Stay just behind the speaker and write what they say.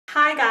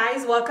Hi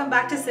guys, welcome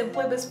back to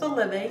Simply Blissful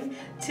Living.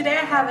 Today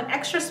I have an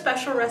extra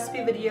special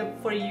recipe video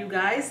for you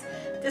guys.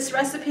 This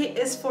recipe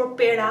is for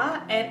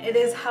Pera and it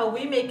is how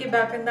we make it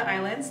back in the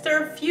islands. There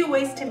are a few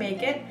ways to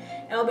make it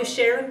and I'll be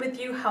sharing with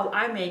you how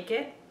I make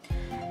it.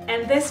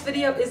 And this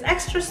video is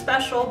extra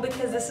special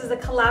because this is a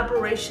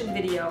collaboration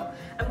video.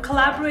 I'm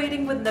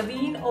collaborating with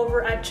Naveen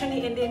over at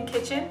Trini-Indian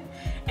kitchen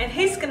and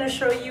he's gonna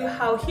show you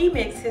how he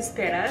makes his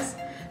peras.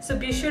 So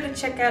be sure to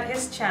check out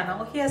his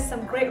channel. He has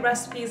some great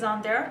recipes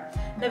on there.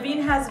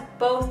 Naveen has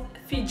both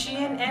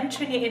Fijian and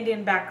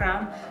Trini-Indian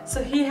background,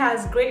 so he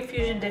has great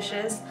fusion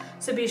dishes.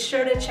 So be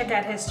sure to check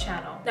out his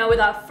channel. Now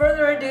without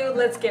further ado,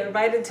 let's get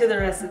right into the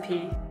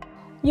recipe.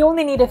 You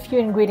only need a few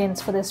ingredients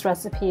for this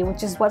recipe,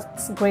 which is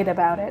what's great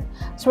about it.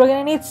 So we're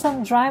gonna need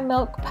some dry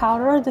milk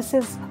powder. This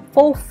is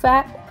full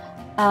fat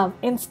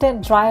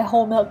instant dry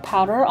whole milk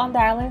powder. On the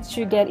islands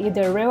you get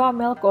either Rewa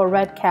milk or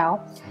red cow.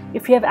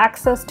 If you have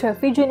access to a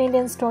Fijian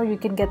Indian store, you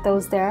can get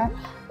those there.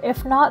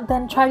 If not,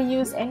 then try to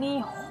use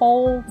any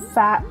whole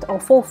fat or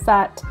full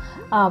fat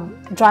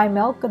dry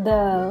milk.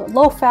 The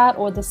low fat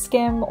or the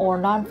skim or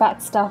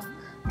non-fat stuff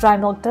dry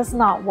milk does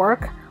not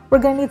work. We're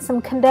going to need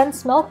some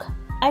condensed milk.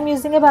 I'm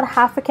using about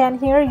half a can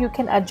here. You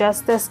can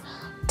adjust this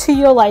to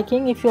your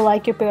liking. If you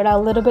like your pera a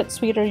little bit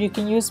sweeter, you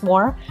can use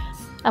more.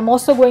 I'm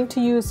also going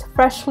to use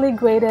freshly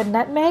grated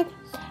nutmeg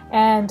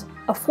and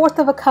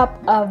 1/4 cup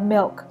of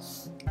milk.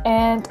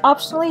 And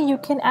optionally you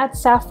can add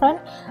saffron.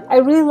 I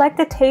really like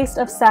the taste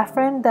of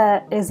saffron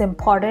that is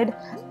imparted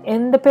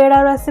in the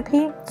pera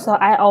recipe, so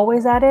I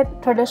always add it.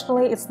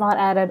 Traditionally it's not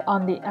added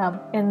on the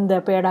in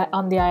the pera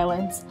on the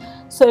islands.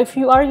 So if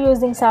you are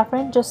using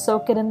saffron, just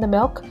soak it in the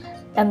milk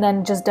and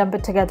then just dump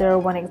it together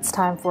when it's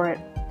time for it.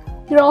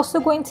 You're also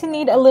going to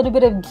need a little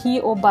bit of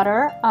ghee or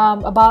butter,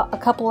 about a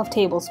couple of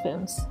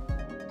tablespoons.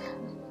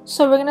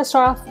 So we're going to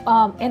start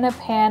off in a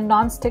pan,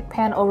 non-stick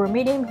pan over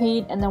medium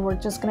heat, and then we're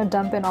just going to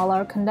dump in all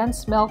our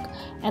condensed milk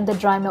and the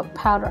dry milk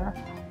powder.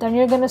 Then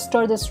you're going to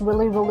stir this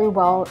really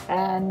well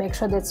and make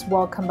sure that it's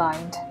well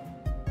combined.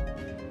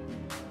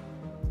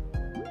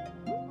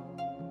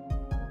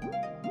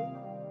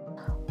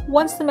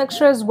 Once the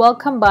mixture is well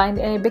combined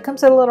and it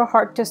becomes a little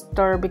hard to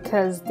stir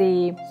because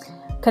the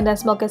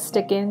condensed milk is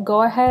sticking,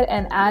 go ahead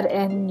and add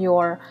in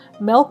your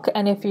milk,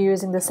 and if you're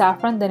using the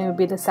saffron, then it would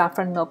be the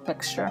saffron milk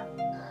mixture.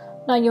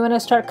 Now you want to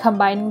start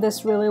combining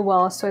this really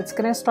well, so it's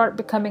going to start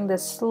becoming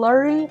this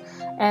slurry,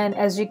 and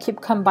as you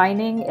keep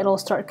combining, it'll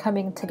start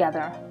coming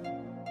together.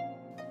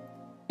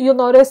 You'll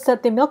notice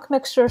that the milk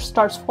mixture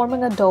starts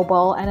forming a dough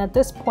ball, and at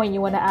this point you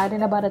want to add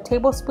in about a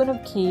tablespoon of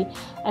ghee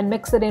and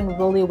mix it in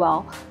really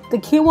well. The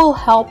ghee will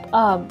help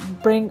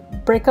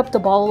break up the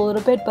ball a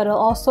little bit, but it'll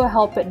also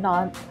help it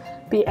not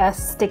be as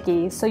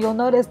sticky. So you'll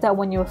notice that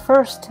when you're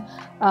first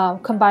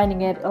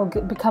combining it, it'll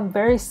become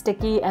very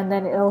sticky, and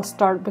then it'll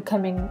start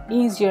becoming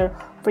easier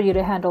for you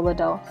to handle the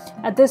dough.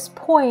 At this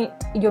point,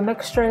 your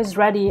mixture is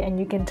ready and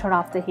you can turn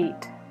off the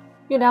heat.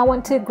 You now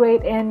want to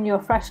grate in your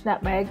fresh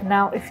nutmeg.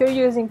 Now if you're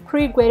using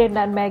pre-grated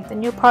nutmeg,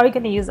 then you're probably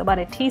going to use about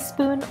a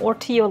teaspoon or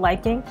to your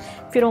liking.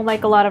 If you don't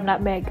like a lot of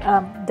nutmeg,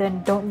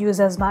 then don't use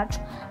as much.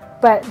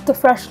 But the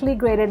freshly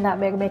grated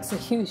nutmeg makes a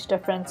huge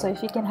difference, so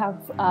if you can have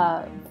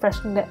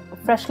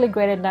freshly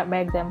grated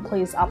nutmeg, then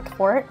please opt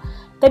for it.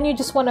 Then you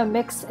just want to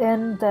mix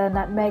in the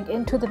nutmeg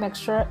into the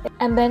mixture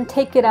and then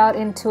take it out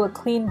into a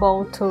clean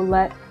bowl to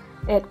let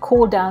it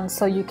cool down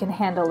so you can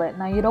handle it.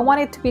 Now you don't want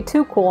it to be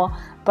too cool,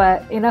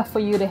 but enough for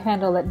you to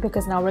handle it,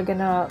 because now we're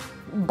gonna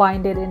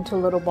bind it into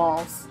little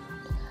balls.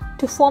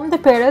 To form the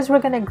peras, we're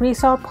going to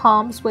grease our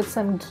palms with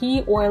some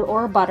ghee, oil,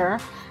 or butter,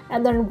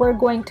 and then we're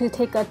going to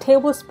take a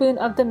tablespoon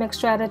of the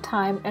mixture at a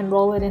time and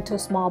roll it into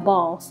small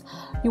balls.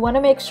 You want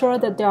to make sure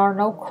that there are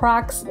no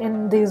cracks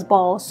in these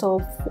balls, so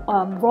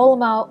roll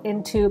them out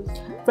into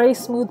very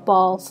smooth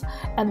balls,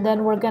 and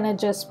then we're going to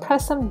just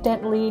press them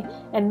gently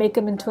and make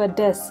them into a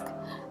disc.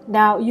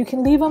 Now you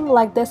can leave them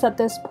like this at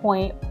this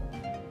point,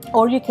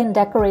 or you can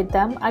decorate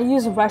them. I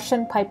use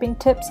Russian piping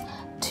tips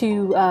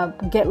to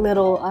get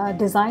little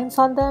designs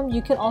on them.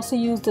 You can also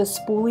use the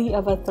spoolie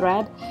of a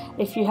thread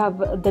if you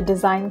have the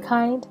design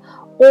kind,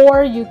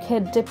 or you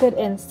could dip it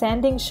in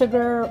sanding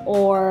sugar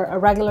or a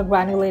regular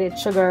granulated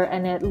sugar,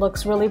 and it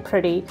looks really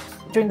pretty.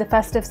 During the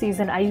festive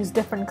season, I use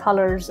different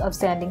colors of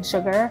sanding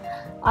sugar.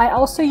 I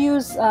also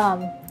use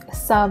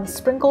some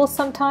sprinkles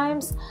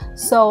sometimes,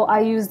 so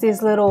I use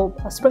these little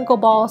sprinkle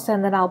balls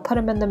and then I'll put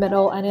them in the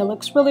middle, and it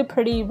looks really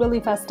pretty,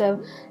 really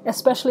festive,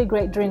 especially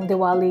great during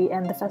Diwali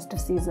and the festive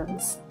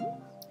seasons.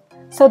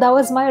 So that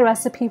was my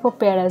recipe for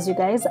peras, you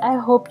guys. I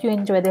hope you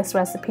enjoy this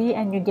recipe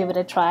and you give it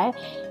a try.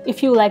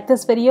 If you like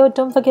this video,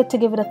 don't forget to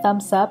give it a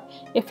thumbs up.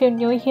 If you're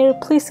new here,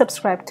 please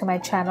subscribe to my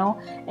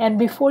channel. And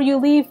before you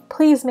leave,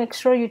 please make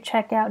sure you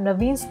check out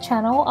Naveen's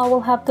channel. I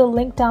will have the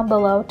link down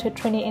below to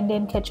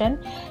Trini-Indian Kitchen,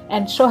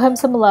 and show him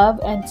some love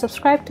and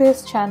subscribe to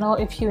his channel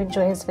if you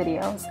enjoy his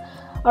videos.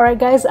 Alright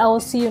guys, I will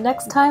see you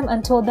next time.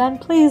 Until then,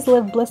 please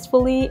live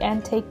blissfully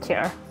and take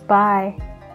care. Bye.